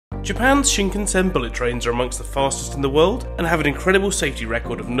Japan's Shinkansen Bullet trains are amongst the fastest in the world and have an incredible safety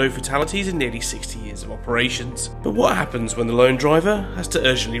record of no fatalities in nearly 60 years of operations. But what happens when the lone driver has to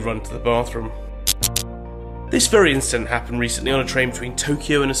urgently run to the bathroom? This very incident happened recently on a train between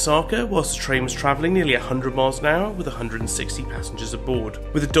Tokyo and Osaka whilst the train was travelling nearly 100 miles an hour with 160 passengers aboard.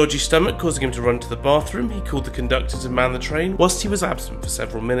 With a dodgy stomach causing him to run to the bathroom, he called the conductor to man the train whilst he was absent for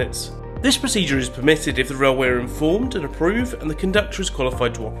several minutes. This procedure is permitted if the railway are informed and approve and the conductor is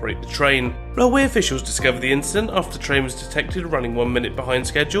qualified to operate the train. Railway officials discovered the incident after the train was detected running 1 minute behind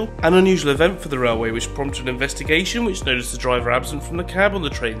schedule, an unusual event for the railway which prompted an investigation which noticed the driver absent from the cab on the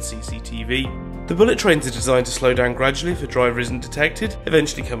train's CCTV. The bullet trains are designed to slow down gradually if a driver isn't detected,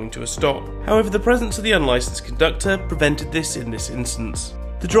 eventually coming to a stop. However, the presence of the unlicensed conductor prevented this in this instance.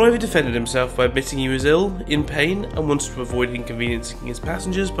 The driver defended himself by admitting he was ill, in pain, and wanted to avoid inconveniencing his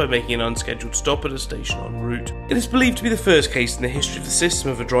passengers by making an unscheduled stop at a station en route. It is believed to be the first case in the history of the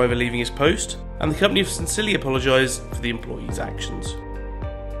system of a driver leaving his post, and the company have sincerely apologised for the employee's actions.